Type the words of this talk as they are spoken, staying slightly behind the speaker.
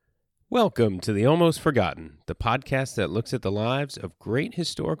Welcome to The Almost Forgotten, the podcast that looks at the lives of great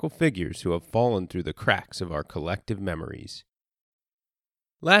historical figures who have fallen through the cracks of our collective memories.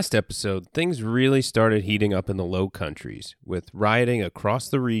 Last episode, things really started heating up in the Low Countries, with rioting across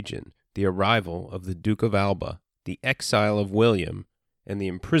the region, the arrival of the Duke of Alba, the exile of William, and the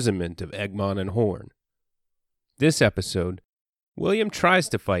imprisonment of Egmont and Horn. This episode, William tries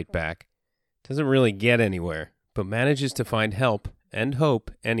to fight back, doesn't really get anywhere, but manages to find help and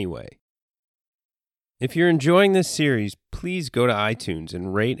hope anyway. If you're enjoying this series, please go to iTunes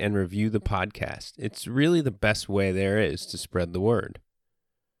and rate and review the podcast. It's really the best way there is to spread the word.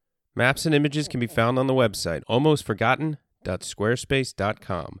 Maps and images can be found on the website,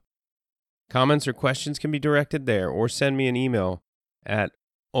 almostforgotten.squarespace.com. Comments or questions can be directed there, or send me an email at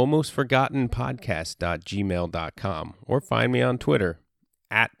almostforgottenpodcast.gmail.com, or find me on Twitter,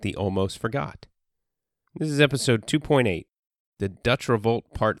 @thealmostforgot. This is episode 2.8, The Dutch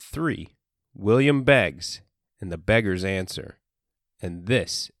Revolt Part 3, William Begs, and the Beggars Answer. And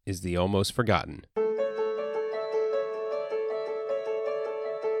this is The Almost Forgotten.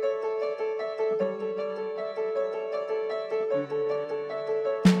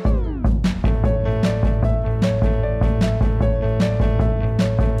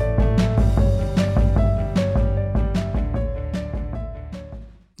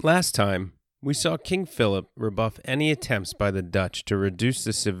 Last time, we saw King Philip rebuff any attempts by the Dutch to reduce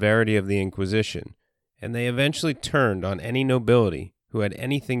the severity of the Inquisition, and they eventually turned on any nobility who had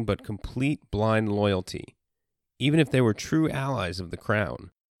anything but complete blind loyalty, even if they were true allies of the crown.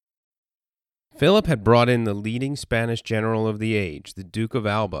 Philip had brought in the leading Spanish general of the age, the Duke of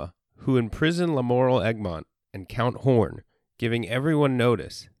Alba, who imprisoned Lamoral Egmont and Count Horn, giving everyone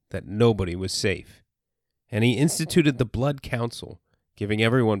notice that nobody was safe. And he instituted the Blood Council, giving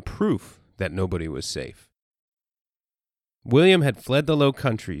everyone proof that nobody was safe. William had fled the Low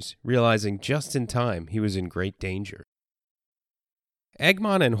Countries, realizing just in time he was in great danger.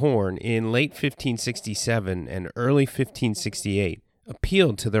 Egmont and Horn, in late 1567 and early 1568,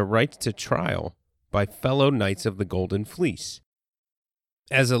 appealed to their rights to trial by fellow Knights of the Golden Fleece.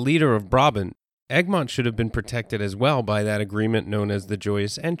 As a leader of Brabant, Egmont should have been protected as well by that agreement known as the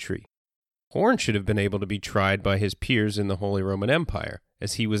Joyous Entry. Horn should have been able to be tried by his peers in the Holy Roman Empire,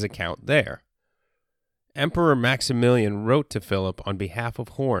 as he was a count there. Emperor Maximilian wrote to Philip on behalf of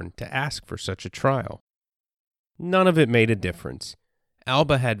Horn to ask for such a trial. None of it made a difference.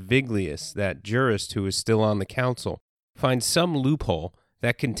 Alba had Viglius, that jurist who was still on the council, find some loophole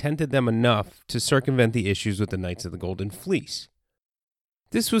that contented them enough to circumvent the issues with the Knights of the Golden Fleece.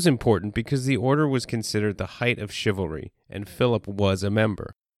 This was important because the order was considered the height of chivalry, and Philip was a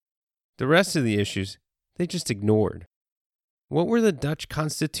member. The rest of the issues, they just ignored. What were the Dutch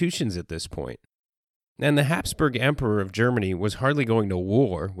constitutions at this point? And the Habsburg Emperor of Germany was hardly going to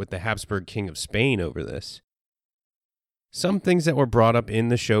war with the Habsburg King of Spain over this. Some things that were brought up in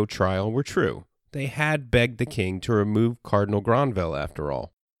the show trial were true. They had begged the king to remove Cardinal Granvelle after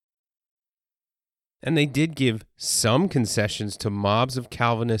all. And they did give some concessions to mobs of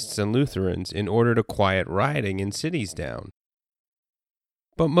Calvinists and Lutherans in order to quiet rioting in cities down.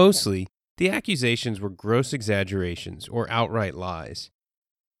 But mostly, the accusations were gross exaggerations or outright lies.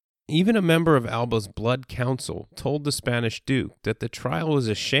 Even a member of Alba's Blood Council told the Spanish Duke that the trial was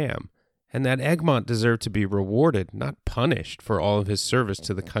a sham and that Egmont deserved to be rewarded, not punished, for all of his service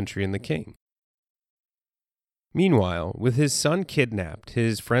to the country and the king. Meanwhile, with his son kidnapped,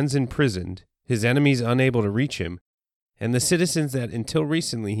 his friends imprisoned, his enemies unable to reach him, and the citizens that until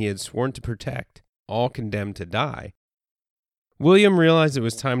recently he had sworn to protect, all condemned to die, William realized it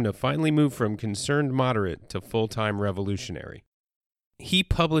was time to finally move from concerned moderate to full-time revolutionary. He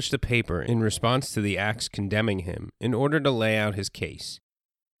published a paper in response to the acts condemning him in order to lay out his case.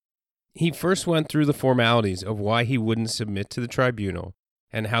 He first went through the formalities of why he wouldn't submit to the tribunal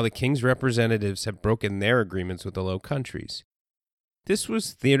and how the king's representatives had broken their agreements with the Low Countries. This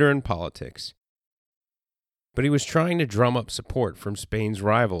was theater and politics. But he was trying to drum up support from Spain's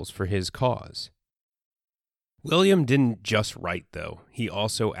rivals for his cause. William didn't just write, though. He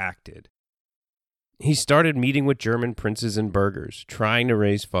also acted. He started meeting with German princes and burghers, trying to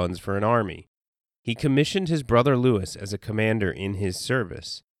raise funds for an army. He commissioned his brother Louis as a commander in his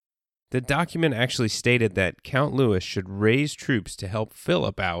service. The document actually stated that Count Louis should raise troops to help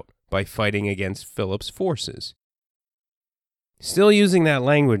Philip out by fighting against Philip's forces. Still using that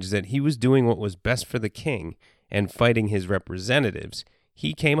language that he was doing what was best for the king and fighting his representatives,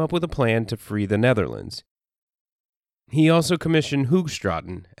 he came up with a plan to free the Netherlands. He also commissioned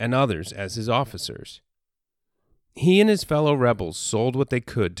Hoogstraten and others as his officers. He and his fellow rebels sold what they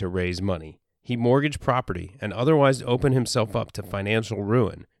could to raise money. He mortgaged property and otherwise opened himself up to financial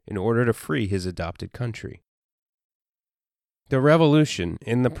ruin in order to free his adopted country. The revolution,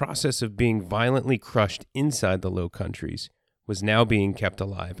 in the process of being violently crushed inside the Low Countries, was now being kept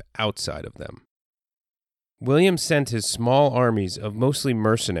alive outside of them. William sent his small armies of mostly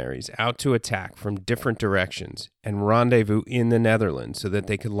mercenaries out to attack from different directions and rendezvous in the Netherlands so that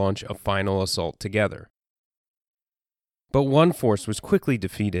they could launch a final assault together. But one force was quickly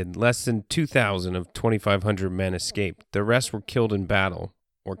defeated. Less than 2,000 of 2,500 men escaped. The rest were killed in battle,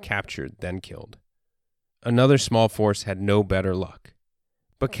 or captured, then killed. Another small force had no better luck.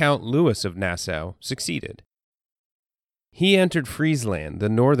 But Count Louis of Nassau succeeded. He entered Friesland, the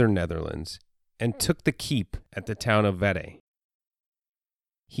northern Netherlands, and took the keep at the town of Wedde.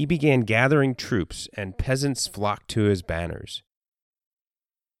 He began gathering troops, and peasants flocked to his banners.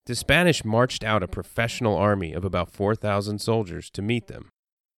 The Spanish marched out a professional army of about 4,000 soldiers to meet them.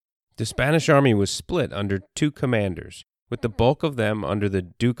 The Spanish army was split under two commanders, with the bulk of them under the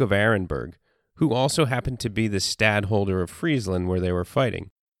Duke of Arenberg, who also happened to be the stadtholder of Friesland where they were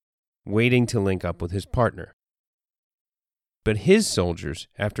fighting, waiting to link up with his partner. But his soldiers,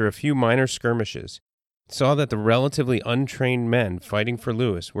 after a few minor skirmishes, saw that the relatively untrained men fighting for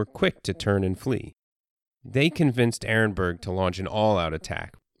Louis were quick to turn and flee. They convinced Arenberg to launch an all-out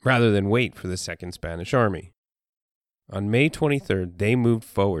attack, rather than wait for the Second Spanish Army. On May 23rd, they moved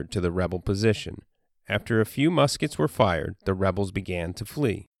forward to the rebel position. After a few muskets were fired, the rebels began to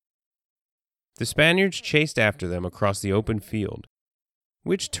flee. The Spaniards chased after them across the open field,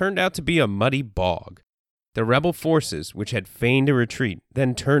 which turned out to be a muddy bog. The rebel forces, which had feigned a retreat,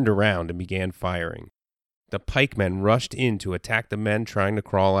 then turned around and began firing. The pikemen rushed in to attack the men trying to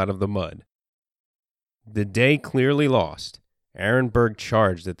crawl out of the mud. The day clearly lost. Arenberg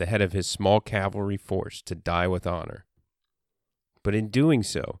charged at the head of his small cavalry force to die with honor. But in doing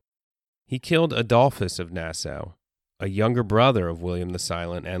so, he killed Adolphus of Nassau, a younger brother of William the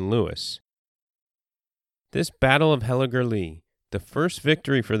Silent and Louis. This Battle of Heligerlee, the first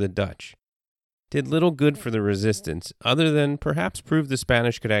victory for the Dutch, did little good for the resistance other than perhaps prove the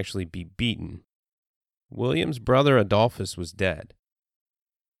Spanish could actually be beaten. William's brother Adolphus was dead.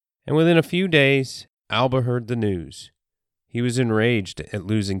 And within a few days, Alba heard the news. He was enraged at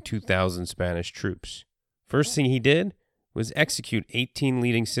losing 2,000 Spanish troops. First thing he did was execute 18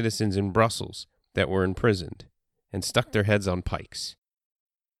 leading citizens in Brussels that were imprisoned and stuck their heads on pikes.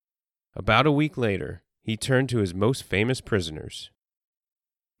 About a week later, he turned to his most famous prisoners.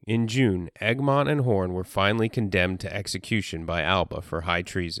 In June, Egmont and Horn were finally condemned to execution by Alba for high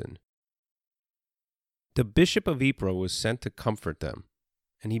treason. The Bishop of Ypres was sent to comfort them,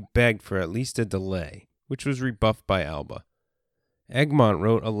 and he begged for at least a delay, which was rebuffed by Alba. Egmont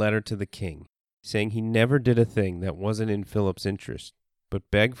wrote a letter to the king, saying he never did a thing that wasn't in Philip's interest, but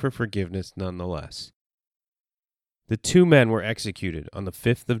begged for forgiveness nonetheless. The two men were executed on the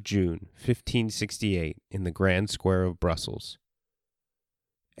 5th of June, 1568, in the Grand Square of Brussels.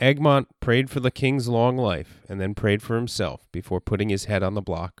 Egmont prayed for the king's long life and then prayed for himself before putting his head on the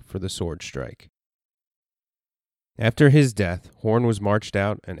block for the sword strike. After his death, Horn was marched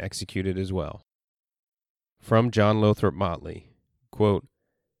out and executed as well. From John Lothrop Motley, quote,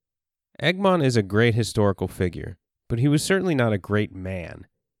 Egmont is a great historical figure, but he was certainly not a great man.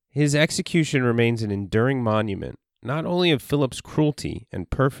 His execution remains an enduring monument, not only of Philip's cruelty and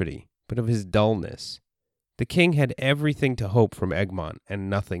perfidy, but of his dullness. The king had everything to hope from Egmont and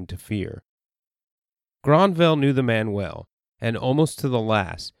nothing to fear. Granvelle knew the man well, and almost to the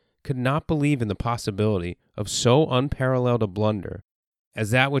last could not believe in the possibility of so unparalleled a blunder as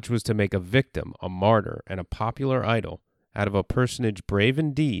that which was to make a victim, a martyr, and a popular idol out of a personage brave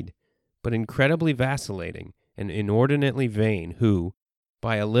indeed, but incredibly vacillating and inordinately vain, who,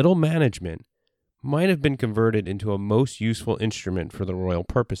 by a little management, might have been converted into a most useful instrument for the royal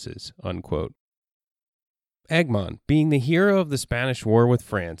purposes, unquote. Egmont, being the hero of the Spanish War with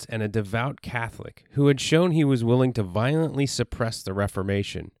France and a devout Catholic who had shown he was willing to violently suppress the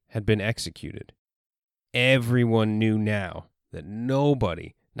Reformation, had been executed. Everyone knew now that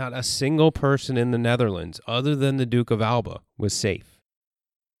nobody, not a single person in the Netherlands other than the Duke of Alba, was safe.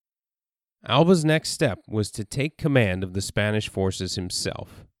 Alba's next step was to take command of the Spanish forces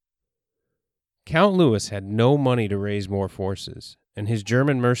himself. Count Louis had no money to raise more forces, and his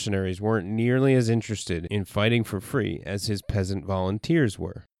German mercenaries weren't nearly as interested in fighting for free as his peasant volunteers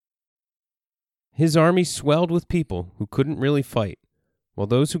were. His army swelled with people who couldn't really fight, while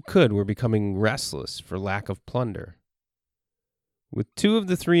those who could were becoming restless for lack of plunder. With 2 of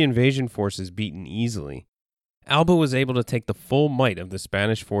the 3 invasion forces beaten easily, Alba was able to take the full might of the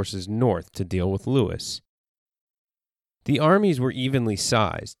Spanish forces north to deal with Louis. The armies were evenly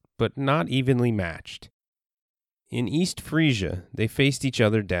sized, but not evenly matched. In East Frisia, they faced each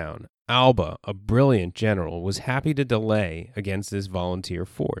other down. Alba, a brilliant general, was happy to delay against this volunteer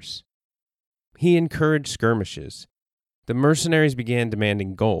force. He encouraged skirmishes. The mercenaries began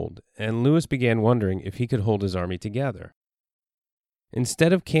demanding gold, and Louis began wondering if he could hold his army together.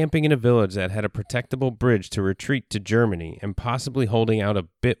 Instead of camping in a village that had a protectable bridge to retreat to Germany and possibly holding out a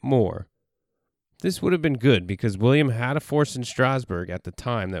bit more, this would have been good because William had a force in Strasbourg at the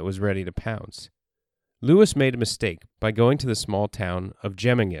time that was ready to pounce. Louis made a mistake by going to the small town of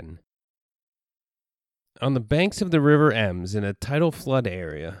Gemmingen. On the banks of the River Ems, in a tidal flood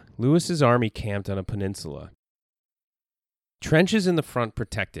area, Louis's army camped on a peninsula. Trenches in the front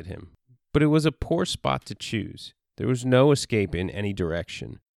protected him, but it was a poor spot to choose. There was no escape in any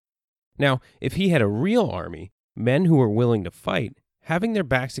direction. Now, if he had a real army, men who were willing to fight, having their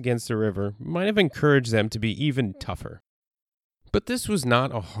backs against the river might have encouraged them to be even tougher. But this was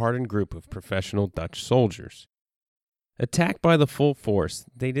not a hardened group of professional Dutch soldiers. Attacked by the full force,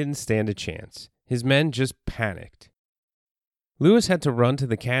 they didn't stand a chance. His men just panicked. Louis had to run to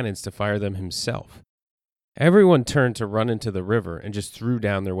the cannons to fire them himself. Everyone turned to run into the river and just threw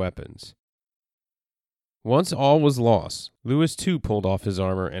down their weapons. Once all was lost, Louis too pulled off his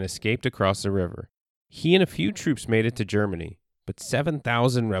armor and escaped across the river. He and a few troops made it to Germany, but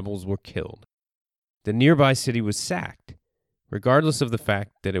 7,000 rebels were killed. The nearby city was sacked, regardless of the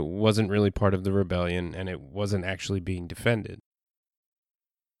fact that it wasn't really part of the rebellion and it wasn't actually being defended.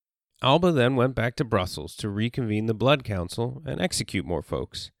 Alba then went back to Brussels to reconvene the Blood Council and execute more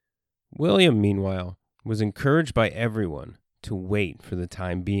folks. William, meanwhile, was encouraged by everyone to wait for the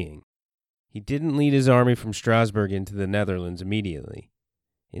time being. He didn't lead his army from Strasbourg into the Netherlands immediately.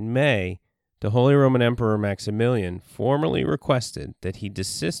 In May, the Holy Roman Emperor Maximilian formally requested that he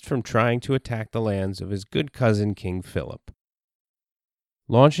desist from trying to attack the lands of his good cousin King Philip.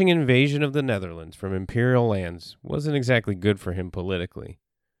 Launching an invasion of the Netherlands from imperial lands wasn't exactly good for him politically.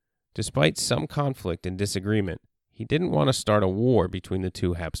 Despite some conflict and disagreement, he didn't want to start a war between the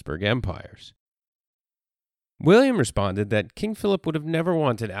two Habsburg empires. William responded that King Philip would have never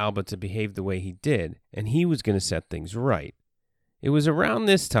wanted Alba to behave the way he did, and he was going to set things right. It was around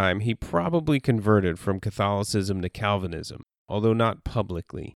this time he probably converted from Catholicism to Calvinism, although not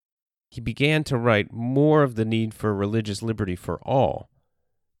publicly. He began to write more of the need for religious liberty for all.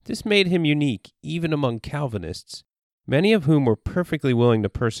 This made him unique even among Calvinists, many of whom were perfectly willing to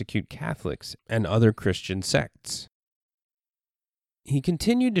persecute Catholics and other Christian sects. He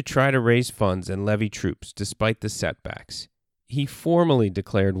continued to try to raise funds and levy troops despite the setbacks. He formally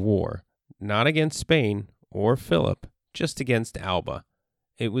declared war, not against Spain or Philip, just against Alba.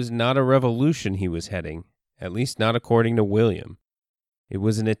 It was not a revolution he was heading, at least not according to William. It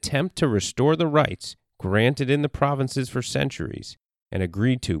was an attempt to restore the rights granted in the provinces for centuries and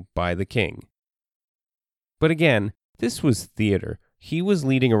agreed to by the king. But again, this was theater. He was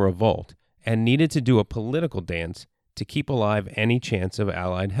leading a revolt and needed to do a political dance to keep alive any chance of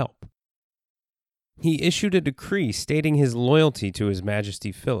Allied help. He issued a decree stating his loyalty to His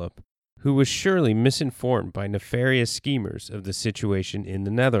Majesty Philip, who was surely misinformed by nefarious schemers of the situation in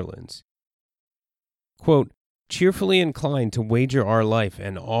the Netherlands. Quote, "Cheerfully inclined to wager our life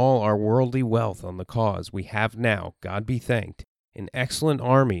and all our worldly wealth on the cause we have now, God be thanked, an excellent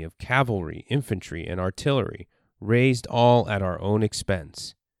army of cavalry, infantry, and artillery, raised all at our own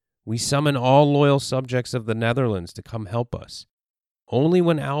expense. We summon all loyal subjects of the Netherlands to come help us. Only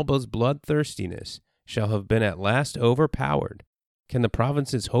when Alba's bloodthirstiness shall have been at last overpowered can the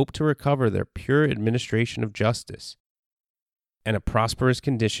provinces hope to recover their pure administration of justice and a prosperous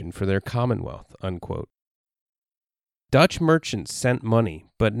condition for their commonwealth." Unquote. Dutch merchants sent money,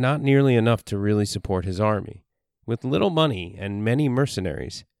 but not nearly enough to really support his army. With little money and many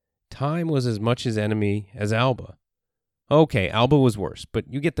mercenaries, time was as much his enemy as Alba. Okay, Alba was worse, but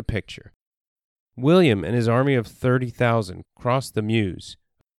you get the picture. William and his army of 30,000 crossed the Meuse,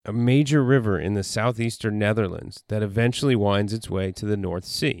 a major river in the southeastern Netherlands that eventually winds its way to the North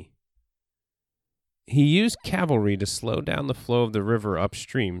Sea. He used cavalry to slow down the flow of the river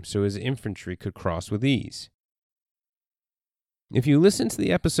upstream so his infantry could cross with ease. If you listen to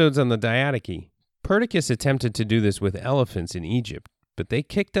the episodes on the Diadochi, Perdiccas attempted to do this with elephants in Egypt, but they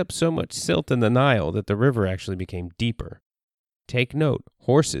kicked up so much silt in the Nile that the river actually became deeper. Take note,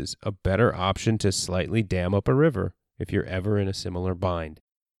 horses, a better option to slightly dam up a river if you're ever in a similar bind.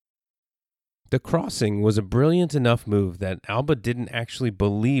 The crossing was a brilliant enough move that Alba didn't actually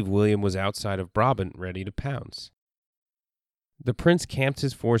believe William was outside of Brabant ready to pounce. The prince camped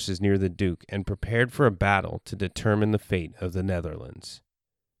his forces near the Duke and prepared for a battle to determine the fate of the Netherlands.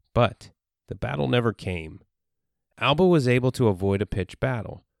 But the battle never came. Alba was able to avoid a pitched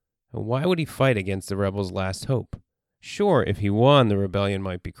battle. And why would he fight against the rebels' last hope? Sure, if he won, the rebellion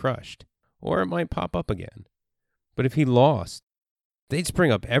might be crushed, or it might pop up again. But if he lost, they'd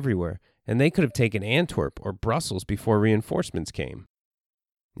spring up everywhere, and they could have taken Antwerp or Brussels before reinforcements came.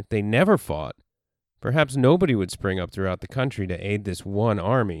 If they never fought, perhaps nobody would spring up throughout the country to aid this one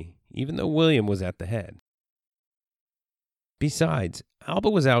army, even though William was at the head. Besides, Alba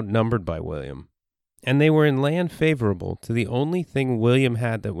was outnumbered by William, and they were in land favorable to the only thing William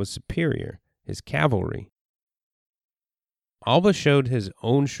had that was superior, his cavalry. Alba showed his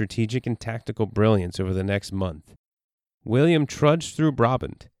own strategic and tactical brilliance over the next month. William trudged through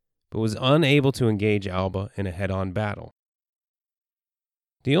Brabant, but was unable to engage Alba in a head-on battle.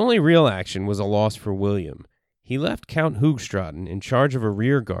 The only real action was a loss for William. He left Count Hoogstraten in charge of a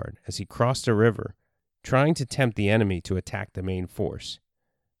rear guard as he crossed a river, trying to tempt the enemy to attack the main force.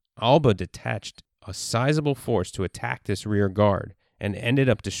 Alba detached a sizable force to attack this rear guard and ended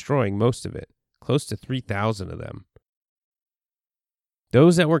up destroying most of it, close to 3,000 of them.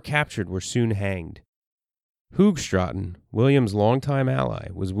 Those that were captured were soon hanged. Hoogstraten, William's longtime ally,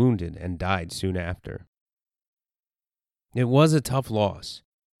 was wounded and died soon after. It was a tough loss,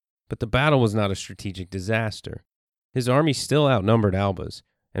 but the battle was not a strategic disaster. His army still outnumbered Alba's,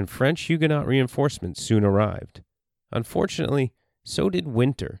 and French Huguenot reinforcements soon arrived. Unfortunately, so did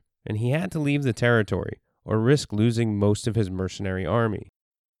winter, and he had to leave the territory or risk losing most of his mercenary army.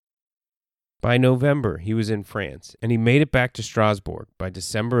 By November, he was in France, and he made it back to Strasbourg by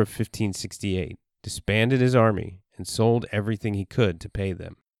December of 1568, disbanded his army, and sold everything he could to pay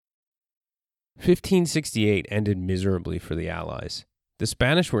them. 1568 ended miserably for the Allies. The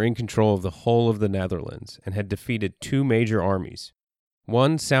Spanish were in control of the whole of the Netherlands and had defeated two major armies,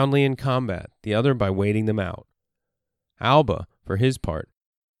 one soundly in combat, the other by waiting them out. Alba, for his part,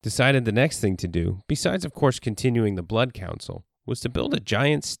 decided the next thing to do, besides of course continuing the Blood Council, was to build a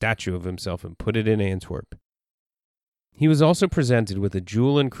giant statue of himself and put it in Antwerp. He was also presented with a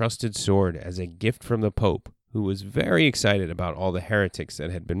jewel-encrusted sword as a gift from the Pope, who was very excited about all the heretics that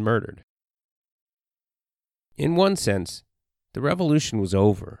had been murdered. In one sense, the revolution was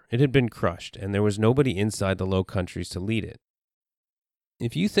over. It had been crushed, and there was nobody inside the Low Countries to lead it.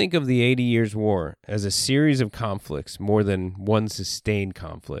 If you think of the 80 Years' War as a series of conflicts more than one sustained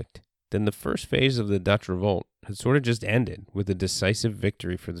conflict, then the first phase of the Dutch Revolt had sort of just ended with a decisive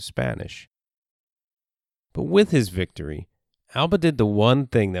victory for the Spanish. But with his victory, Alba did the one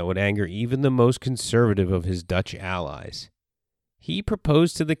thing that would anger even the most conservative of his Dutch allies. He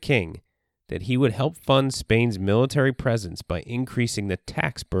proposed to the king that he would help fund Spain's military presence by increasing the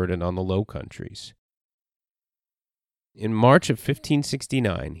tax burden on the Low Countries. In March of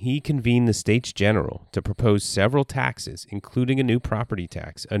 1569, he convened the States General to propose several taxes, including a new property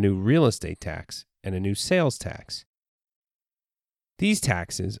tax, a new real estate tax, and a new sales tax. These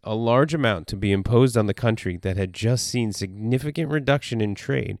taxes, a large amount to be imposed on the country that had just seen significant reduction in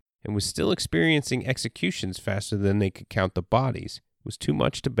trade and was still experiencing executions faster than they could count the bodies, was too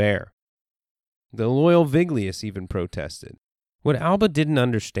much to bear. The loyal Viglius even protested. What Alba didn't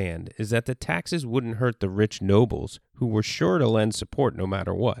understand is that the taxes wouldn't hurt the rich nobles, who were sure to lend support no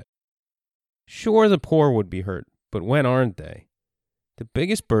matter what. Sure, the poor would be hurt, but when aren't they? The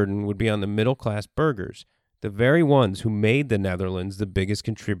biggest burden would be on the middle-class burghers, the very ones who made the Netherlands the biggest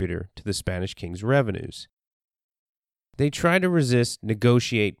contributor to the Spanish king's revenues. They tried to resist,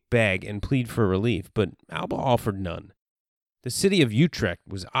 negotiate, beg, and plead for relief, but Alba offered none. The city of Utrecht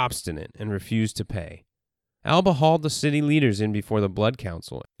was obstinate and refused to pay. Alba hauled the city leaders in before the Blood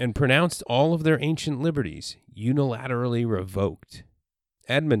Council and pronounced all of their ancient liberties unilaterally revoked.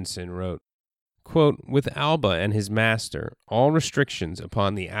 Edmundson wrote, quote, "With Alba and his master, all restrictions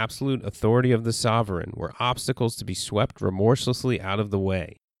upon the absolute authority of the sovereign were obstacles to be swept remorselessly out of the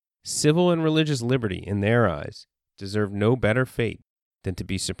way. Civil and religious liberty, in their eyes, deserved no better fate than to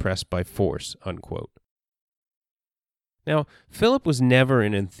be suppressed by force," unquote. Now, Philip was never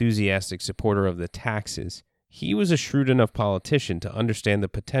an enthusiastic supporter of the taxes. He was a shrewd enough politician to understand the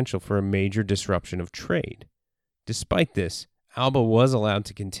potential for a major disruption of trade. Despite this, Alba was allowed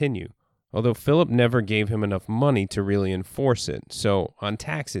to continue, although Philip never gave him enough money to really enforce it, so on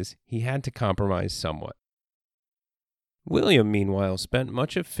taxes he had to compromise somewhat. William, meanwhile, spent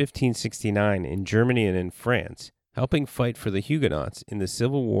much of 1569 in Germany and in France, helping fight for the Huguenots in the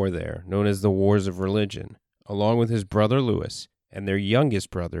civil war there known as the Wars of Religion, along with his brother Louis and their youngest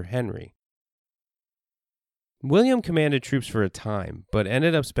brother Henry. William commanded troops for a time, but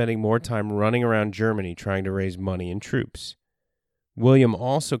ended up spending more time running around Germany trying to raise money and troops. William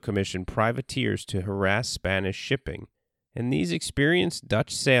also commissioned privateers to harass Spanish shipping, and these experienced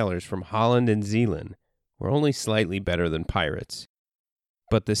Dutch sailors from Holland and Zeeland were only slightly better than pirates.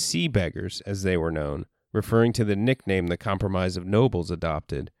 but the Sea Beggars, as they were known, referring to the nickname the Compromise of Nobles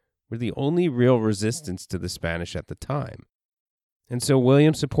adopted, were the only real resistance to the Spanish at the time. And so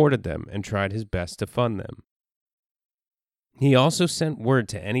William supported them and tried his best to fund them. He also sent word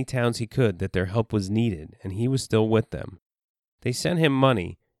to any towns he could that their help was needed, and he was still with them. They sent him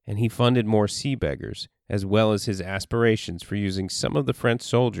money, and he funded more Sea Beggars, as well as his aspirations for using some of the French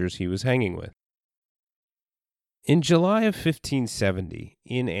soldiers he was hanging with. In July of 1570,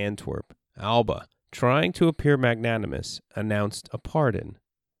 in Antwerp, Alba, trying to appear magnanimous, announced a pardon.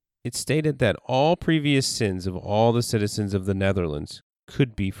 It stated that all previous sins of all the citizens of the Netherlands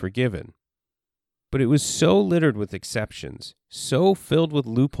could be forgiven. But it was so littered with exceptions, so filled with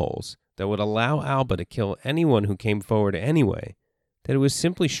loopholes, that would allow Alba to kill anyone who came forward anyway, that it was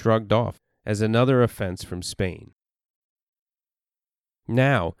simply shrugged off as another offense from Spain.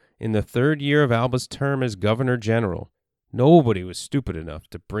 Now, in the third year of Alba's term as Governor General, nobody was stupid enough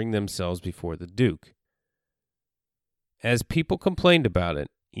to bring themselves before the Duke. As people complained about it,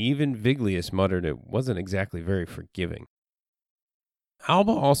 even Viglius muttered it wasn't exactly very forgiving.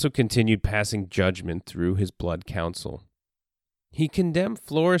 Alba also continued passing judgment through his blood council. He condemned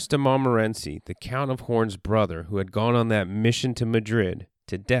Floris de Montmorency, the Count of Horn's brother who had gone on that mission to Madrid,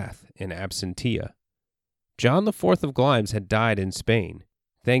 to death in absentia. John IV of Glimes had died in Spain,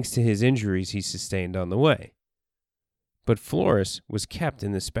 thanks to his injuries he sustained on the way. But Floris was kept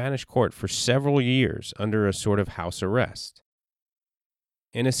in the Spanish court for several years under a sort of house arrest.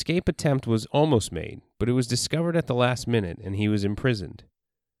 An escape attempt was almost made, but it was discovered at the last minute and he was imprisoned.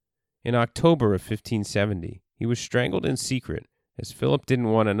 In October of 1570, he was strangled in secret as Philip didn't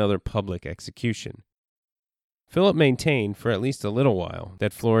want another public execution. Philip maintained, for at least a little while,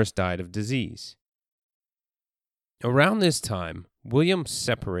 that Floris died of disease. Around this time, William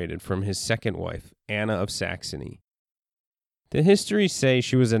separated from his second wife, Anna of Saxony. The histories say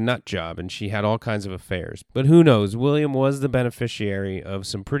she was a nut job and she had all kinds of affairs, but who knows, William was the beneficiary of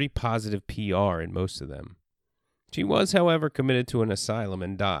some pretty positive PR in most of them. She was, however, committed to an asylum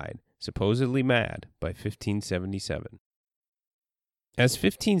and died, supposedly mad, by 1577. As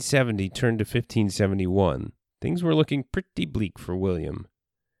 1570 turned to 1571, things were looking pretty bleak for William.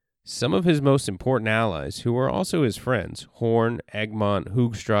 Some of his most important allies, who were also his friends, Horn, Egmont,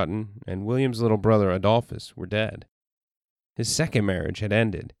 Hoogstraten, and William's little brother Adolphus, were dead. His second marriage had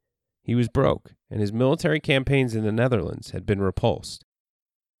ended. He was broke, and his military campaigns in the Netherlands had been repulsed.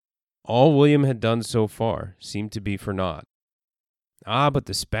 All William had done so far seemed to be for naught. But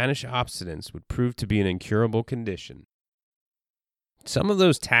the Spanish obstinance would prove to be an incurable condition. Some of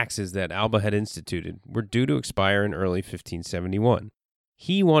those taxes that Alba had instituted were due to expire in early 1571.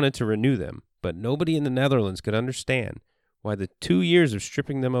 He wanted to renew them, but nobody in the Netherlands could understand why the 2 years of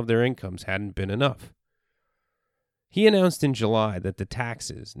stripping them of their incomes hadn't been enough. He announced in July that the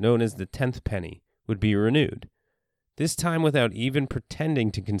taxes, known as the 10th penny, would be renewed, this time without even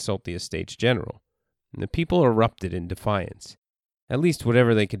pretending to consult the Estates General, and the people erupted in defiance, at least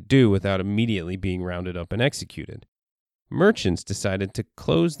whatever they could do without immediately being rounded up and executed. Merchants decided to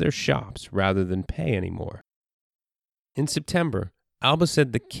close their shops rather than pay anymore. In September, Alba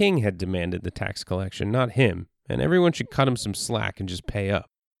said the king had demanded the tax collection, not him, and everyone should cut him some slack and just pay up.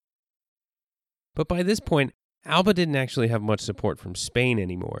 But by this point, Alba didn't actually have much support from Spain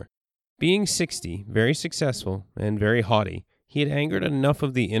anymore. Being 60, very successful, and very haughty, he had angered enough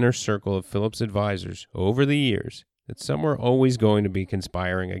of the inner circle of Philip's advisors over the years that some were always going to be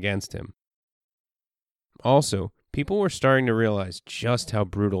conspiring against him. Also, people were starting to realize just how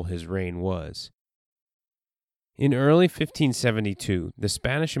brutal his reign was. In early 1572, the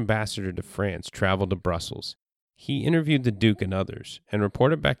Spanish ambassador to France traveled to Brussels. He interviewed the Duke and others, and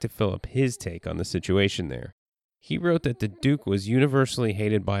reported back to Philip his take on the situation there. He wrote that the Duke was universally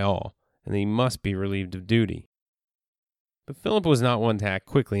hated by all, and that he must be relieved of duty. But Philip was not one to act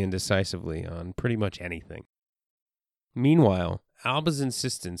quickly and decisively on pretty much anything. Meanwhile, Alba's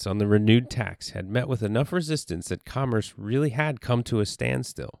insistence on the renewed tax had met with enough resistance that commerce really had come to a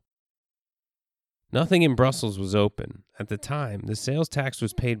standstill. Nothing in Brussels was open. At the time, the sales tax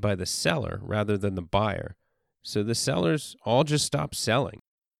was paid by the seller rather than the buyer, so the sellers all just stopped selling.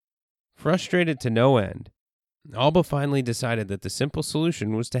 Frustrated to no end, Alba finally decided that the simple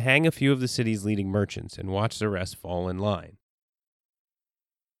solution was to hang a few of the city's leading merchants and watch the rest fall in line.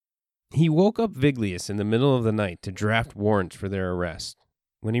 He woke up Viglius in the middle of the night to draft warrants for their arrest,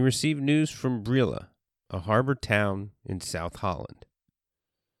 when he received news from Brille, a harbor town in South Holland.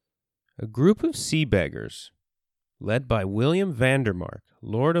 A group of sea beggars, led by William Vandermark,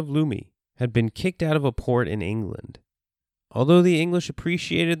 Lord of Lumey, had been kicked out of a port in England. Although the English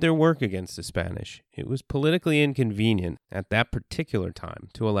appreciated their work against the Spanish, it was politically inconvenient at that particular time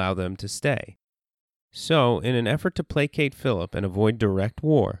to allow them to stay. So, in an effort to placate Philip and avoid direct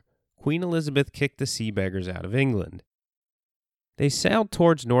war, Queen Elizabeth kicked the Sea Beggars out of England. They sailed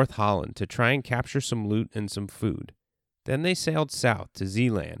towards North Holland to try and capture some loot and some food. Then they sailed south to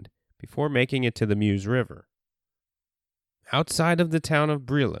Zeeland before making it to the Meuse River. Outside of the town of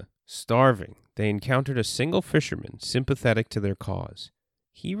Brille, starving, they encountered a single fisherman sympathetic to their cause.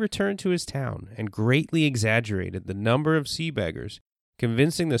 He returned to his town and greatly exaggerated the number of sea beggars,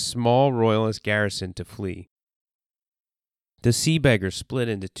 convincing the small royalist garrison to flee. The sea beggars split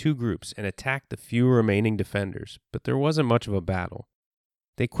into two groups and attacked the few remaining defenders, but there wasn't much of a battle.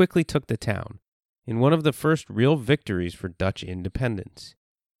 They quickly took the town, in one of the first real victories for Dutch independence.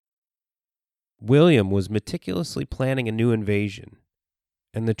 William was meticulously planning a new invasion,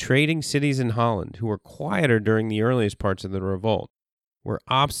 and the trading cities in Holland, who were quieter during the earliest parts of the revolt, were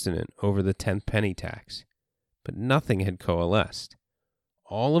obstinate over the 10th penny tax. But nothing had coalesced.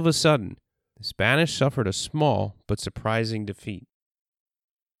 All of a sudden, the Spanish suffered a small but surprising defeat.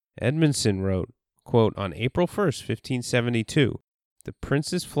 Edmondson wrote, quote, "On April 1st, 1572, the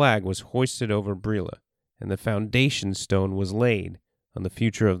prince's flag was hoisted over Brille, and the foundation stone was laid on the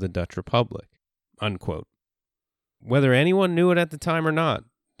future of the Dutch Republic." Unquote. Whether anyone knew it at the time or not,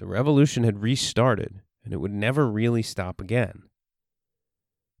 the revolution had restarted, and it would never really stop again.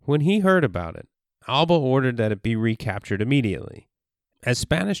 When he heard about it, Alba ordered that it be recaptured immediately. As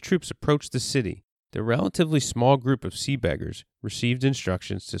Spanish troops approached the city, the relatively small group of sea beggars received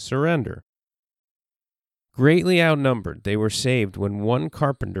instructions to surrender. Greatly outnumbered, they were saved when one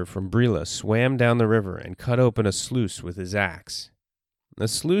carpenter from Brille swam down the river and cut open a sluice with his axe. A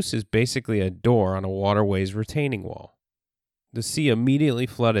sluice is basically a door on a waterway's retaining wall. The sea immediately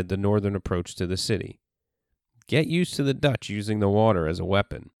flooded the northern approach to the city. Get used to the Dutch using the water as a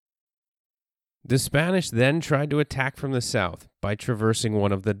weapon. The Spanish then tried to attack from the south by traversing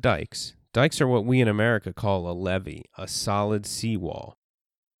one of the dikes. Dikes are what we in America call a levee, a solid seawall.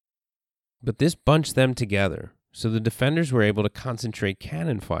 But this bunched them together, so the defenders were able to concentrate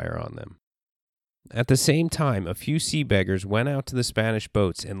cannon fire on them. At the same time, a few sea beggars went out to the Spanish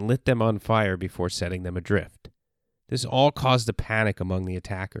boats and lit them on fire before setting them adrift. This all caused a panic among the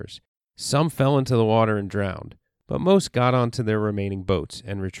attackers. Some fell into the water and drowned, but most got onto their remaining boats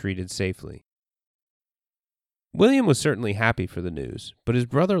and retreated safely. William was certainly happy for the news, but his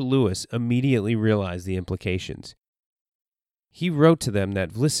brother Louis immediately realized the implications. He wrote to them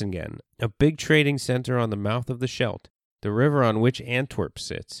that Vlissingen, a big trading center on the mouth of the Scheldt, the river on which Antwerp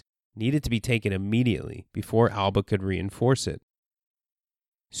sits, needed to be taken immediately before Alba could reinforce it.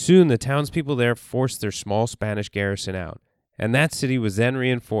 Soon the townspeople there forced their small Spanish garrison out, and that city was then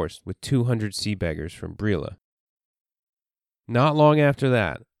reinforced with 200 sea beggars from Brille. Not long after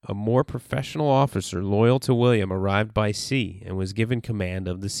that, a more professional officer loyal to William arrived by sea and was given command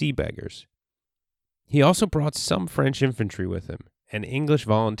of the sea beggars. He also brought some French infantry with him, and English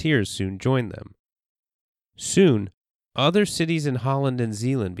volunteers soon joined them. Soon, other cities in Holland and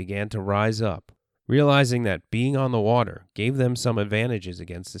Zeeland began to rise up, realizing that being on the water gave them some advantages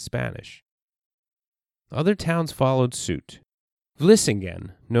against the Spanish. Other towns followed suit.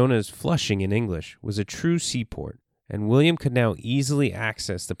 Vlissingen, known as Flushing in English, was a true seaport, and William could now easily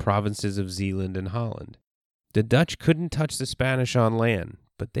access the provinces of Zeeland and Holland. The Dutch couldn't touch the Spanish on land,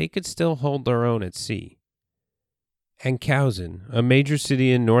 but they could still hold their own at sea. Enkhuizen, a major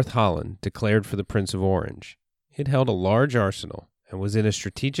city in North Holland, declared for the Prince of Orange. It held a large arsenal and was in a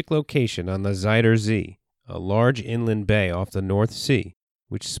strategic location on the Zuider Zee, a large inland bay off the North Sea,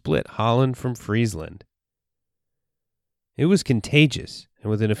 which split Holland from Friesland. It was contagious, and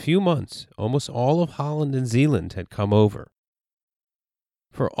within a few months, almost all of Holland and Zeeland had come over.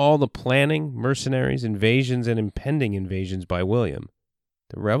 For all the planning, mercenaries, invasions, and impending invasions by William,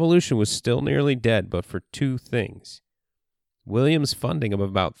 the revolution was still nearly dead but for two things: William's funding of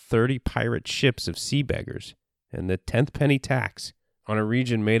about 30 pirate ships of sea beggars, and the 10th penny tax on a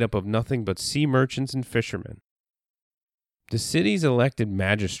region made up of nothing but sea merchants and fishermen. The cities elected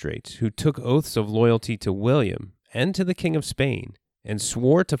magistrates who took oaths of loyalty to William and to the King of Spain, and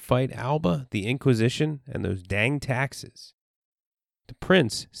swore to fight Alba, the Inquisition, and those dang taxes. The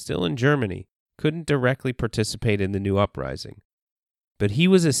prince, still in Germany, couldn't directly participate in the new uprising, but he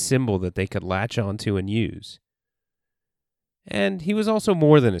was a symbol that they could latch onto and use. And he was also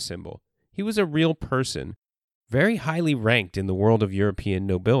more than a symbol. He was a real person, very highly ranked in the world of European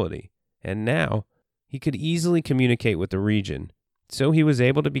nobility, and now he could easily communicate with the region, so he was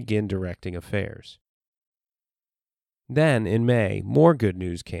able to begin directing affairs. Then, in May, more good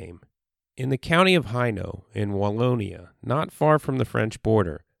news came. In the county of Hainaut, in Wallonia, not far from the French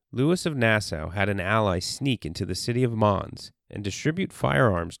border, Louis of Nassau had an ally sneak into the city of Mons and distribute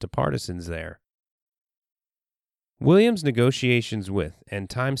firearms to partisans there. William's negotiations with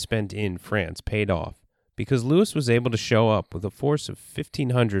and time spent in France paid off, because Louis was able to show up with a force of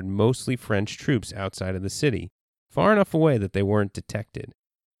 1,500 mostly French troops outside of the city, far enough away that they weren't detected.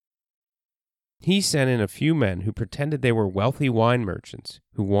 He sent in a few men who pretended they were wealthy wine merchants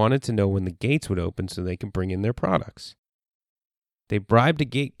who wanted to know when the gates would open so they could bring in their products. They bribed a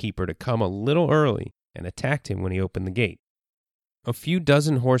gatekeeper to come a little early and attacked him when he opened the gate. A few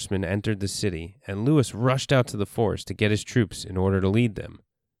dozen horsemen entered the city, and Louis rushed out to the forest to get his troops in order to lead them.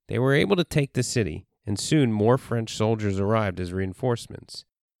 They were able to take the city, and soon more French soldiers arrived as reinforcements.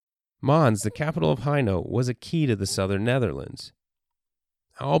 Mons, the capital of Hainaut, was a key to the southern Netherlands.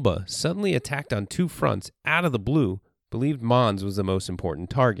 Alba, suddenly attacked on two fronts out of the blue, believed Mons was the most important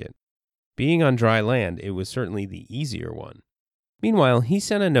target. Being on dry land, it was certainly the easier one. Meanwhile, he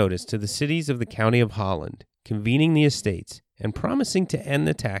sent a notice to the cities of the county of Holland, convening the estates, and promising to end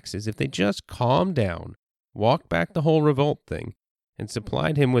the taxes if they just calmed down, walked back the whole revolt thing, and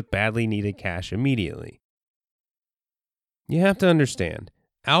supplied him with badly needed cash immediately. You have to understand,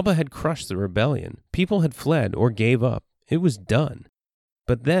 Alba had crushed the rebellion. People had fled or gave up. It was done.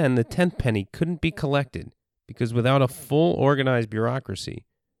 But then the 10th penny couldn't be collected because without a full organized bureaucracy,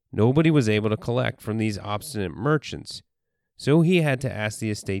 nobody was able to collect from these obstinate merchants. So he had to ask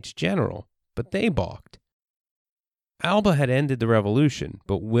the Estates General, but they balked. Alba had ended the revolution,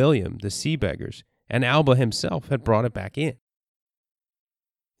 but William, the Sea Beggars, and Alba himself had brought it back in.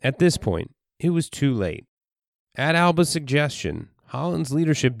 At this point, it was too late. At Alba's suggestion, Holland's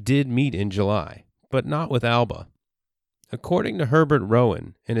leadership did meet in July, but not with Alba. According to Herbert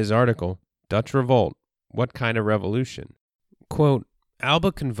Rowan, in his article, Dutch Revolt, What Kind of Revolution? Quote,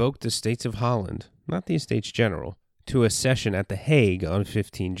 Alba convoked the States of Holland, not the Estates General, to a session at The Hague on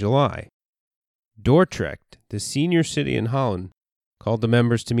 15 July. Dordrecht, the senior city in Holland, called the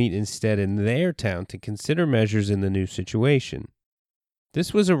members to meet instead in their town to consider measures in the new situation.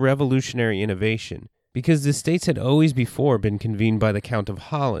 This was a revolutionary innovation, because the states had always before been convened by the Count of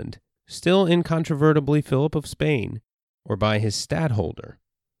Holland, still incontrovertibly Philip of Spain, or by his stadtholder.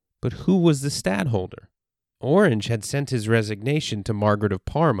 But who was the stadtholder? Orange had sent his resignation to Margaret of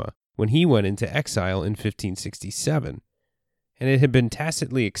Parma when he went into exile in 1567, and it had been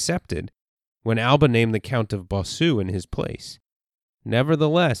tacitly accepted when Alba named the Count of Bossu in his place.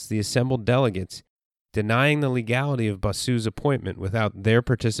 Nevertheless, the assembled delegates, denying the legality of Bossu's appointment without their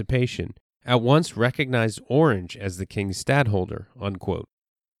participation, at once recognized Orange as the king's stadtholder, unquote.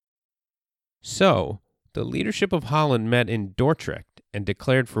 So, the leadership of Holland met in Dordrecht and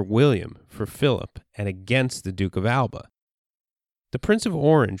declared for William, for Philip, and against the Duke of Alba. The Prince of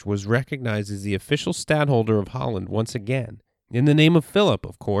Orange was recognized as the official stadtholder of Holland once again, in the name of Philip,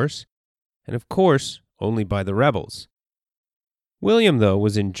 of course, and of course only by the rebels. William, though,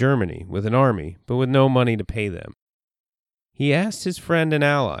 was in Germany with an army, but with no money to pay them. He asked his friend and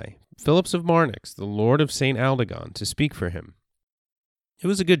ally, Philip of Marnix, the Lord of St. Aldegonde, to speak for him. It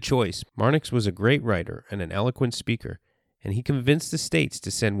was a good choice. Marnix was a great writer and an eloquent speaker, and he convinced the states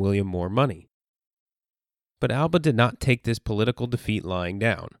to send William more money. But Alba did not take this political defeat lying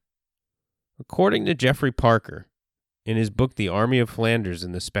down. According to Geoffrey Parker, in his book The Army of Flanders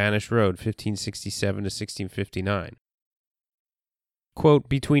and the Spanish Road, 1567 to 1659, quote,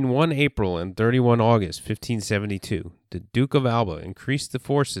 between 1 April and 31 August 1572, the Duke of Alba increased the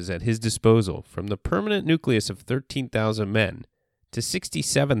forces at his disposal from the permanent nucleus of 13,000 men to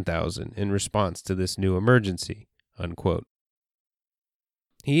 67,000 in response to this new emergency, unquote.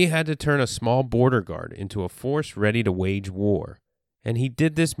 He had to turn a small border guard into a force ready to wage war, and he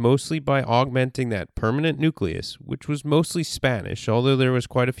did this mostly by augmenting that permanent nucleus, which was mostly Spanish, although there was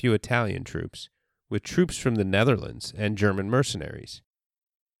quite a few Italian troops, with troops from the Netherlands and German mercenaries.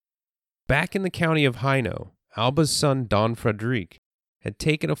 Back in the county of Hainaut, Alba's son Don Frederic had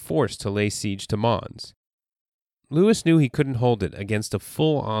taken a force to lay siege to Mons. Louis knew he couldn't hold it against a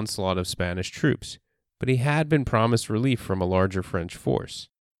full onslaught of Spanish troops, but he had been promised relief from a larger French force.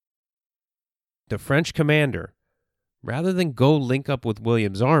 The French commander, rather than go link up with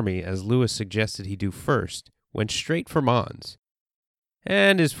William's army, as Louis suggested he do first, went straight for Mons,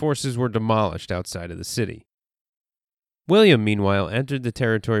 and his forces were demolished outside of the city. William, meanwhile, entered the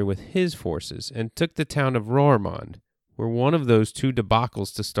territory with his forces and took the town of Roermond, where one of those two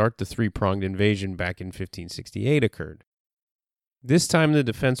debacles to start the three-pronged invasion back in 1568 occurred. This time the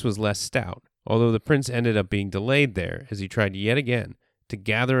defense was less stout, although the prince ended up being delayed there as he tried yet again to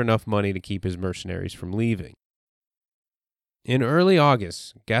gather enough money to keep his mercenaries from leaving. In early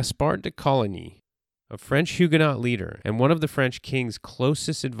August, Gaspard de Coligny, a French Huguenot leader and one of the French king's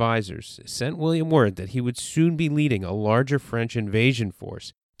closest advisors, sent William word that he would soon be leading a larger French invasion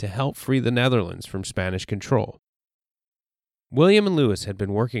force to help free the Netherlands from Spanish control. William and Louis had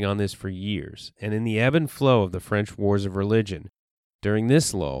been working on this for years, and in the ebb and flow of the French wars of religion, during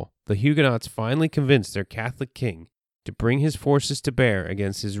this lull, the Huguenots finally convinced their Catholic king to bring his forces to bear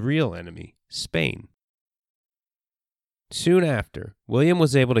against his real enemy, Spain. Soon after, William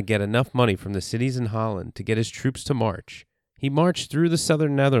was able to get enough money from the cities in Holland to get his troops to march. He marched through the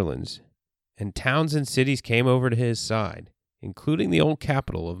southern Netherlands, and towns and cities came over to his side, including the old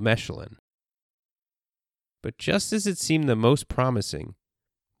capital of Mechelen. But just as it seemed the most promising,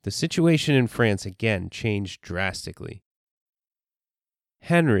 the situation in France again changed drastically.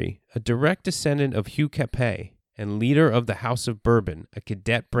 Henry, a direct descendant of Hugh Capet and leader of the House of Bourbon, a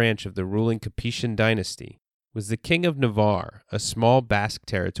cadet branch of the ruling Capetian dynasty, was the King of Navarre, a small Basque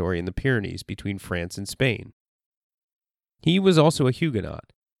territory in the Pyrenees between France and Spain. He was also a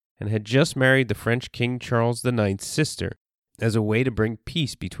Huguenot, and had just married the French King Charles IX's sister as a way to bring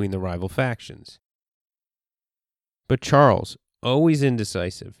peace between the rival factions. But Charles, always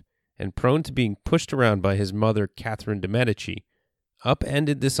indecisive, and prone to being pushed around by his mother Catherine de' Medici,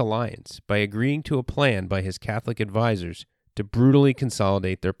 upended this alliance by agreeing to a plan by his Catholic advisors to brutally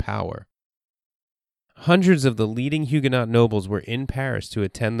consolidate their power. Hundreds of the leading Huguenot nobles were in Paris to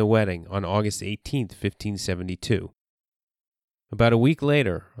attend the wedding on August 18, 1572. About a week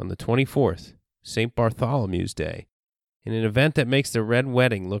later, on the 24th, St. Bartholomew's Day, in an event that makes the Red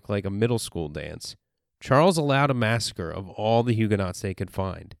Wedding look like a middle school dance, Charles allowed a massacre of all the Huguenots they could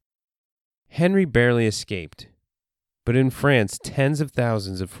find. Henry barely escaped, but in France, tens of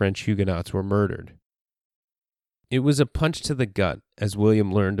thousands of French Huguenots were murdered. It was a punch to the gut as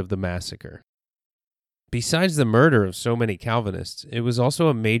William learned of the massacre. Besides the murder of so many Calvinists, it was also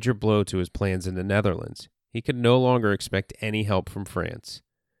a major blow to his plans in the Netherlands. He could no longer expect any help from France.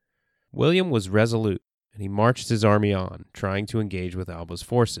 William was resolute, and he marched his army on, trying to engage with Alba's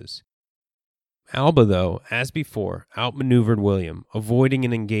forces. Alba, though, as before, outmaneuvered William, avoiding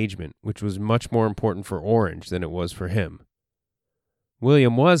an engagement which was much more important for Orange than it was for him.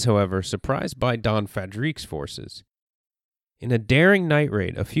 William was, however, surprised by Don Fadrique's forces. In a daring night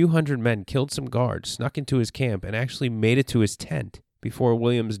raid, a few hundred men killed some guards, snuck into his camp, and actually made it to his tent before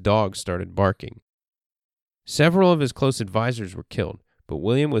William's dogs started barking. Several of his close advisors were killed, but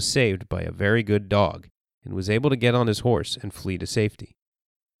William was saved by a very good dog and was able to get on his horse and flee to safety.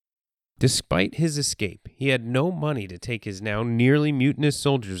 Despite his escape, he had no money to take his now nearly mutinous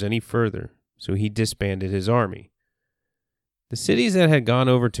soldiers any further, so he disbanded his army. The cities that had gone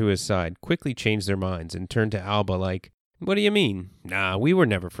over to his side quickly changed their minds and turned to Alba like, "What do you mean? Nah, we were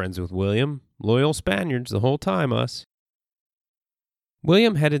never friends with William. Loyal Spaniards the whole time, us."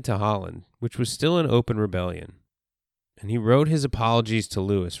 William headed to Holland, which was still in open rebellion, and he wrote his apologies to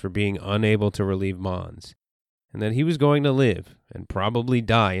Louis for being unable to relieve Mons, and that he was going to live and probably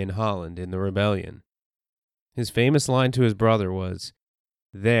die in Holland in the rebellion. His famous line to his brother was,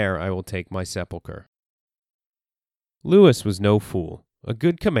 "There I will take my sepulchre." Louis was no fool. A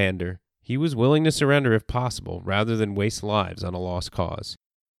good commander, he was willing to surrender if possible rather than waste lives on a lost cause.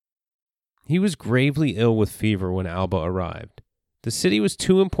 He was gravely ill with fever when Alba arrived. The city was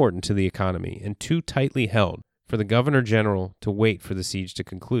too important to the economy and too tightly held for the governor-general to wait for the siege to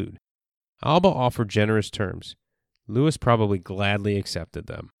conclude. Alba offered generous terms. Louis probably gladly accepted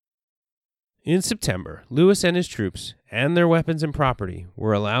them. In September, Louis and his troops, and their weapons and property,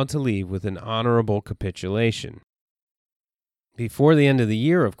 were allowed to leave with an honorable capitulation. Before the end of the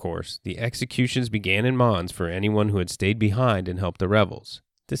year, of course, the executions began in Mons for anyone who had stayed behind and helped the rebels.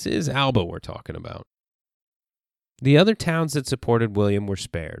 This is Alba we're talking about. The other towns that supported William were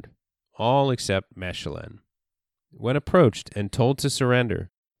spared, all except Mechelen. When approached and told to surrender,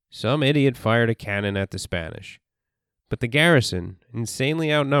 some idiot fired a cannon at the Spanish. But the garrison,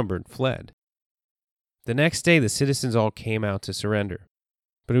 insanely outnumbered, fled. The next day, the citizens all came out to surrender.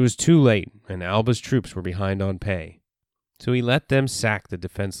 But it was too late, and Alba's troops were behind on pay. So he let them sack the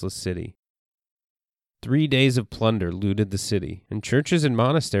defenseless city. 3 days of plunder looted the city, and churches and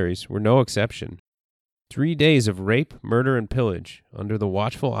monasteries were no exception. 3 days of rape, murder, and pillage, under the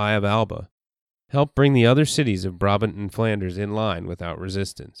watchful eye of Alba, helped bring the other cities of Brabant and Flanders in line without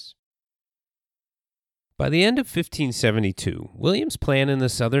resistance. By the end of 1572, William's plan in the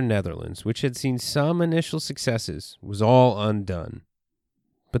southern Netherlands, which had seen some initial successes, was all undone.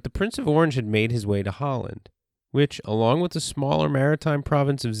 But the Prince of Orange had made his way to Holland, which, along with the smaller maritime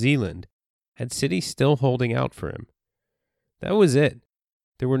province of Zeeland, had cities still holding out for him. That was it.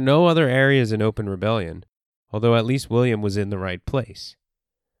 There were no other areas in open rebellion. although at least William was in the right place.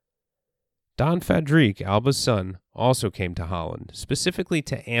 Don Fadrique, Alba's son, also came to Holland, specifically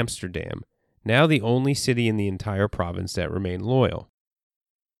to Amsterdam, now the only city in the entire province that remained loyal.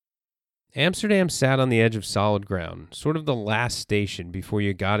 Amsterdam sat on the edge of solid ground, sort of the last station before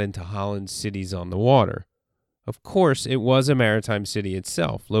you got into Holland's cities on the water. Of course, it was a maritime city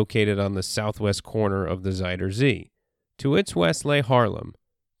itself, located on the southwest corner of the Zuider Zee. To its west lay Haarlem.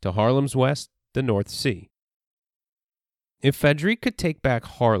 To Haarlem's west, the North Sea. If Fadrique could take back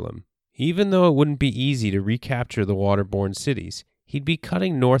Haarlem, even though it wouldn't be easy to recapture the waterborne cities, he'd be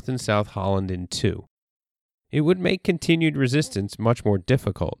cutting North and South Holland in two. It would make continued resistance much more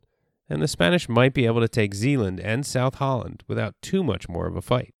difficult, and the Spanish might be able to take Zeeland and South Holland without too much more of a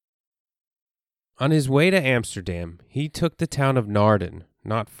fight. On his way to Amsterdam, he took the town of Naarden,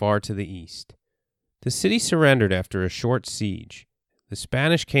 not far to the east. The city surrendered after a short siege. The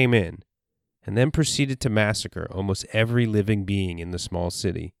Spanish came in, and then proceeded to massacre almost every living being in the small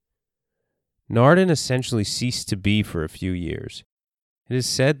city. Naarden essentially ceased to be for a few years. It is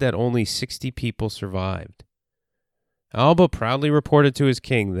said that only 60 people survived. Alba proudly reported to his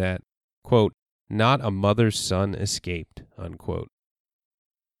king that, quote, not a mother's son escaped, unquote.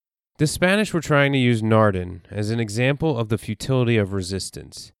 The Spanish were trying to use Naarden as an example of the futility of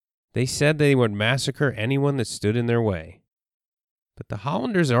resistance. They said they would massacre anyone that stood in their way. But the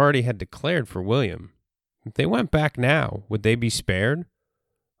Hollanders already had declared for William. If they went back now, would they be spared?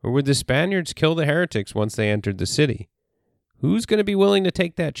 Or would the Spaniards kill the heretics once they entered the city? Who's going to be willing to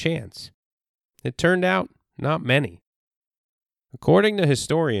take that chance? It turned out, not many. According to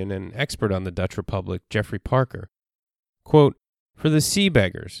historian and expert on the Dutch Republic, Geoffrey Parker, quote, for the Sea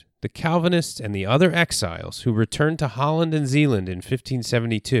Beggars, the Calvinists, and the other exiles who returned to Holland and Zeeland in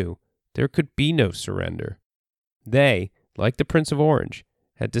 1572, there could be no surrender. They, like the Prince of Orange,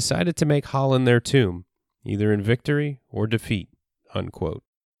 had decided to make Holland their tomb, either in victory or defeat, unquote.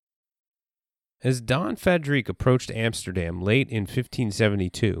 As Don Fadrique approached Amsterdam late in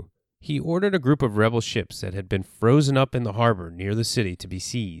 1572, he ordered a group of rebel ships that had been frozen up in the harbor near the city to be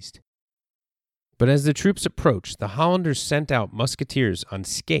seized. But as the troops approached, the Hollanders sent out musketeers on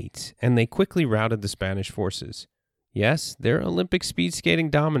skates, and they quickly routed the Spanish forces. Yes, their Olympic speed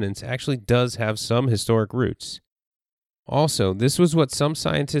skating dominance actually does have some historic roots. Also, this was what some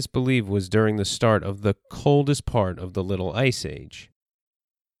scientists believe was during the start of the coldest part of the Little Ice Age.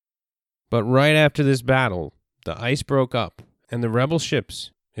 But right after this battle, the ice broke up, and the rebel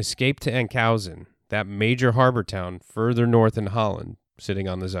ships escaped to Enkhuizen, that major harbor town further north in Holland, sitting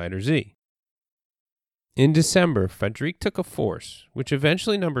on the Zuider Zee. In December, Fadrique took a force, which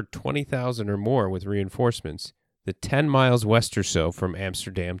eventually numbered 20,000 or more with reinforcements, the 10 miles west or so from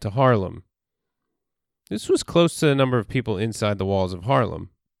Amsterdam to Haarlem. This was close to the number of people inside the walls of Haarlem,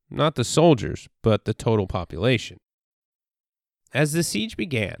 not the soldiers, but the total population. As the siege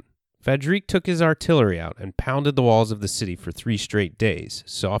began, Fadrique took his artillery out and pounded the walls of the city for 3 straight days,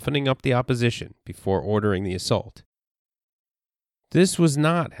 softening up the opposition before ordering the assault. This was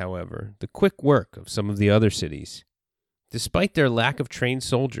not, however, the quick work of some of the other cities. Despite their lack of trained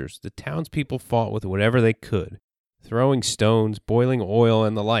soldiers, the townspeople fought with whatever they could, throwing stones, boiling oil,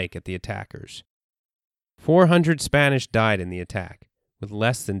 and the like at the attackers. 400 Spanish died in the attack, with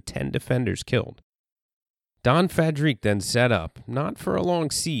less than 10 defenders killed. Don Fadrique then set up, not for a long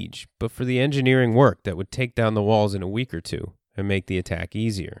siege, but for the engineering work that would take down the walls in a week or two and make the attack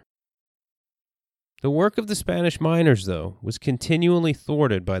easier. The work of the Spanish miners, though, was continually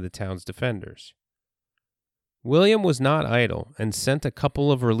thwarted by the town's defenders. William was not idle and sent a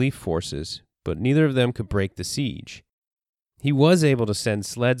couple of relief forces, but neither of them could break the siege. He was able to send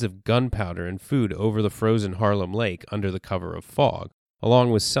sleds of gunpowder and food over the frozen Haarlem Lake under the cover of fog,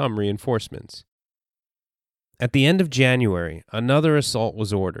 along with some reinforcements. At the end of January, another assault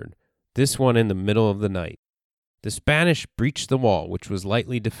was ordered, this one in the middle of the night. The Spanish breached the wall, which was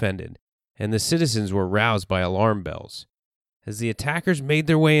lightly defended, and the citizens were roused by alarm bells. As the attackers made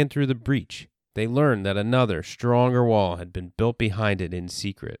their way in through the breach, they learned that another, stronger wall had been built behind it in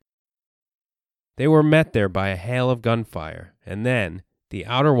secret. They were met there by a hail of gunfire, and then the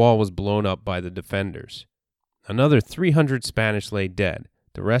outer wall was blown up by the defenders. Another 300 Spanish lay dead,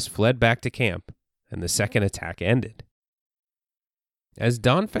 the rest fled back to camp, and the second attack ended. As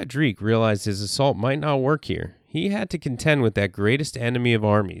Don Fadrique realized his assault might not work here, he had to contend with that greatest enemy of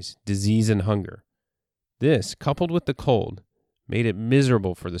armies, disease and hunger. This, coupled with the cold, made it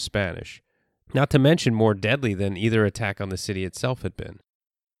miserable for the Spanish, not to mention more deadly than either attack on the city itself had been.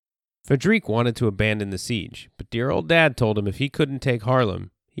 Fadrique wanted to abandon the siege, but dear old Dad told him if he couldn't take Haarlem,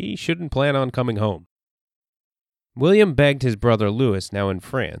 he shouldn't plan on coming home. William begged his brother Louis, now in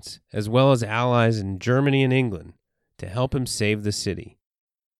France, as well as allies in Germany and England, to help him save the city.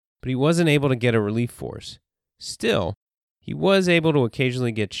 But he wasn't able to get a relief force. Still, he was able to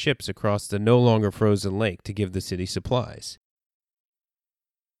occasionally get ships across the no longer frozen lake to give the city supplies.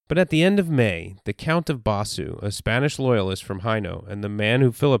 But at the end of May, the Count of Bossu, a Spanish loyalist from Hainaut and the man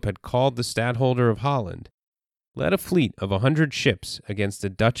who Philip had called the stadtholder of Holland, led a fleet of 100 ships against a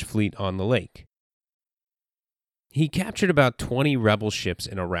Dutch fleet on the lake. He captured about 20 rebel ships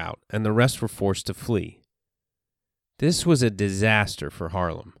in a rout, and the rest were forced to flee. This was a disaster for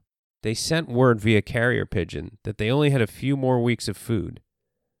Haarlem. They sent word via carrier pigeon that they only had a few more weeks of food.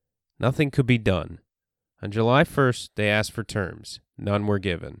 Nothing could be done. On July 1st, they asked for terms. None were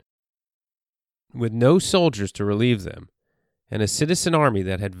given. With no soldiers to relieve them, and a citizen army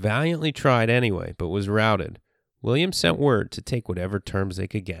that had valiantly tried anyway but was routed, William sent word to take whatever terms they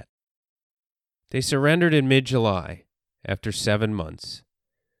could get. They surrendered in mid-July, after 7 months.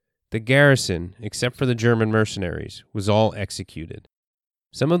 The garrison, except for the German mercenaries, was all executed.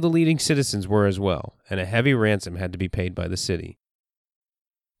 Some of the leading citizens were as well, and a heavy ransom had to be paid by the city.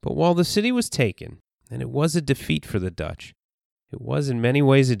 But while the city was taken, and it was a defeat for the Dutch, it was in many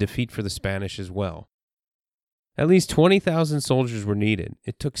ways a defeat for the Spanish as well. At least 20,000 soldiers were needed.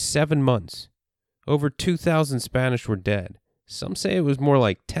 It took 7 months. Over 2,000 Spanish were dead. Some say it was more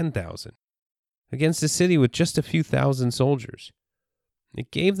like 10,000. Against a city with just a few thousand soldiers. It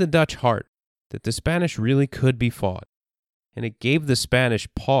gave the Dutch heart that the Spanish really could be fought, and it gave the Spanish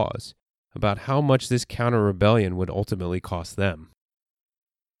pause about how much this counter-rebellion would ultimately cost them.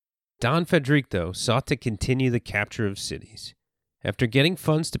 Don Frederick, though, sought to continue the capture of cities. After getting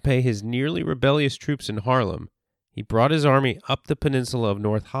funds to pay his nearly rebellious troops in Haarlem, he brought his army up the peninsula of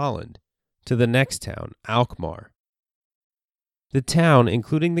North Holland to the next town, Alkmaar. The town,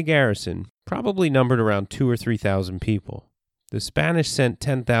 including the garrison, probably numbered around 2,000 or 3,000 people. The Spanish sent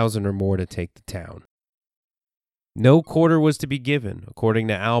 10,000 or more to take the town. No quarter was to be given, according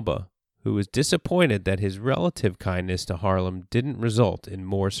to Alba, who was disappointed that his relative kindness to Haarlem didn't result in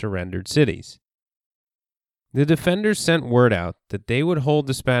more surrendered cities. The defenders sent word out that they would hold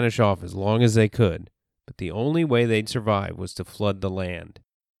the Spanish off as long as they could, but the only way they'd survive was to flood the land.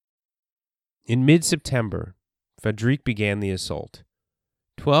 In mid-September, Frederick began the assault.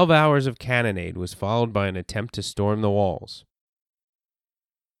 12 hours of cannonade was followed by an attempt to storm the walls.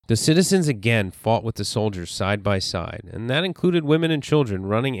 The citizens again fought with the soldiers side by side, and that included women and children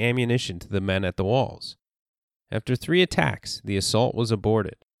running ammunition to the men at the walls. After 3 attacks, the assault was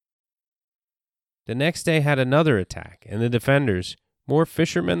aborted. The next day had another attack, and the defenders, more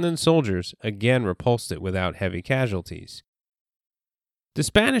fishermen than soldiers, again repulsed it without heavy casualties. The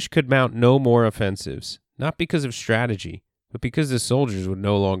Spanish could mount no more offensives, not because of strategy, but because the soldiers would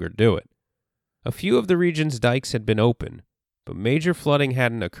no longer do it. A few of the region's dikes had been open, but major flooding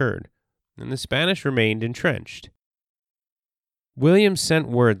hadn't occurred, and the Spanish remained entrenched. William sent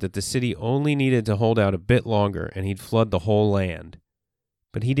word that the city only needed to hold out a bit longer and he'd flood the whole land.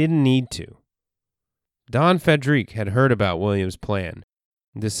 But he didn't need to. Don Frederick had heard about William's plan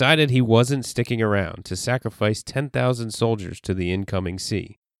and decided he wasn't sticking around to sacrifice 10,000 soldiers to the incoming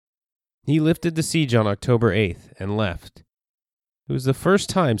sea. He lifted the siege on October 8th and left. It was the first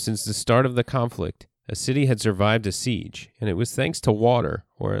time since the start of the conflict a city had survived a siege, and it was thanks to water,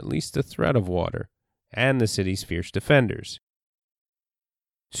 or at least the threat of water, and the city's fierce defenders.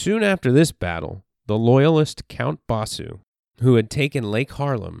 Soon after this battle, the loyalist Count Bossu, who had taken Lake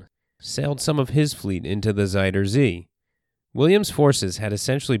Haarlem, sailed some of his fleet into the Zuider Zee. William's forces had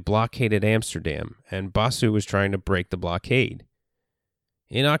essentially blockaded Amsterdam, and Bossu was trying to break the blockade.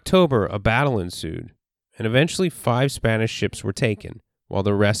 In October, a battle ensued, and eventually 5 Spanish ships were taken, while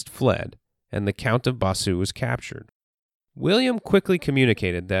the rest fled, and the Count of Bossu was captured. William quickly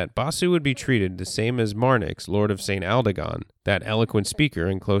communicated that Bossu would be treated the same as Marnix, Lord of St. Aldegonde, that eloquent speaker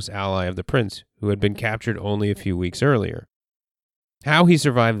and close ally of the prince, who had been captured only a few weeks earlier. How he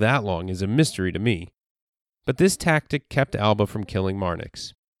survived that long is a mystery to me, but this tactic kept Alba from killing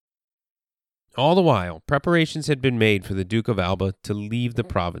Marnix. All the while, preparations had been made for the Duke of Alba to leave the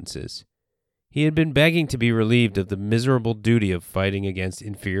provinces. He had been begging to be relieved of the miserable duty of fighting against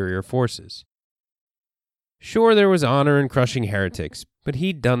inferior forces. Sure, there was honor in crushing heretics, but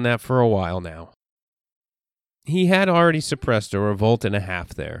he'd done that for a while now. He had already suppressed a revolt and a half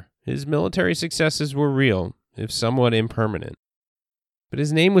there. His military successes were real, if somewhat impermanent. But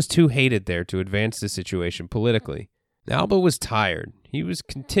his name was too hated there to advance the situation politically. Alba was tired. He was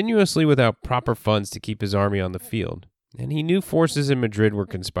continuously without proper funds to keep his army on the field, and he knew forces in Madrid were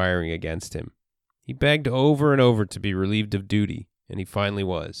conspiring against him. He begged over and over to be relieved of duty, and he finally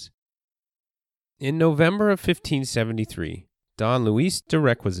was. In November of 1573, Don Luis de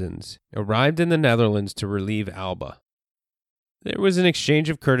Requesens arrived in the Netherlands to relieve Alba. There was an exchange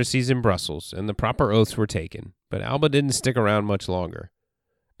of courtesies in Brussels, and the proper oaths were taken, but Alba didn't stick around much longer.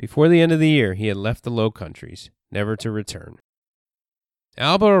 Before the end of the year, he had left the Low Countries, never to return.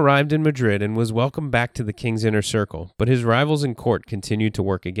 Alba arrived in Madrid and was welcomed back to the king's inner circle, but his rivals in court continued to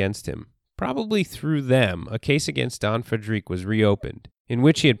work against him. Probably through them, a case against Don Frederic was reopened, in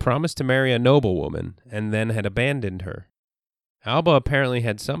which he had promised to marry a noblewoman and then had abandoned her. Alba apparently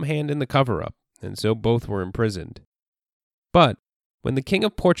had some hand in the cover-up, and so both were imprisoned. But when the King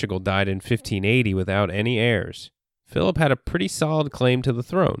of Portugal died in 1580 without any heirs, Philip had a pretty solid claim to the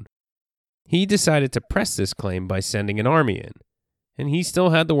throne. He decided to press this claim by sending an army in, and he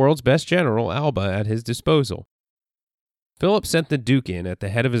still had the world's best general, Alba, at his disposal. Philip sent the Duke in at the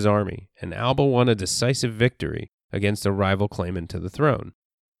head of his army, and Alba won a decisive victory against a rival claimant to the throne.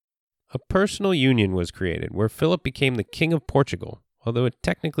 A personal union was created where Philip became the King of Portugal, although it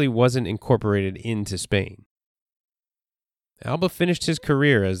technically wasn't incorporated into Spain. Alba finished his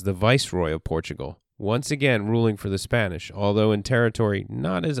career as the Viceroy of Portugal, once again ruling for the Spanish, although in territory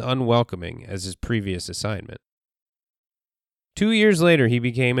not as unwelcoming as his previous assignment. 2 years later he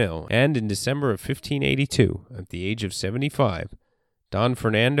became ill, and in December of 1582, at the age of 75, Don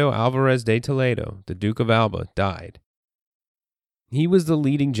Fernando Alvarez de Toledo, the Duke of Alba, died. He was the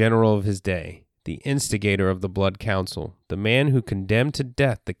leading general of his day, the instigator of the Blood Council, the man who condemned to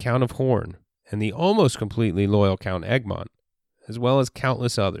death the Count of Horn and the almost completely loyal Count Egmont, as well as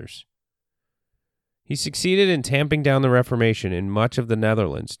countless others. He succeeded in tamping down the Reformation in much of the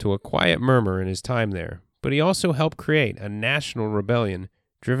Netherlands to a quiet murmur in his time there, but he also helped create a national rebellion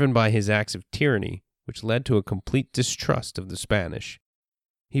driven by his acts of tyranny, which led to a complete distrust of the Spanish.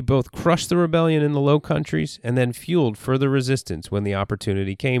 He both crushed the rebellion in the Low Countries and then fueled further resistance when the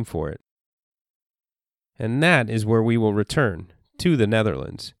opportunity came for it. And that is where we will return to the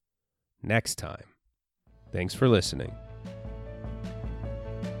Netherlands next time. Thanks for listening.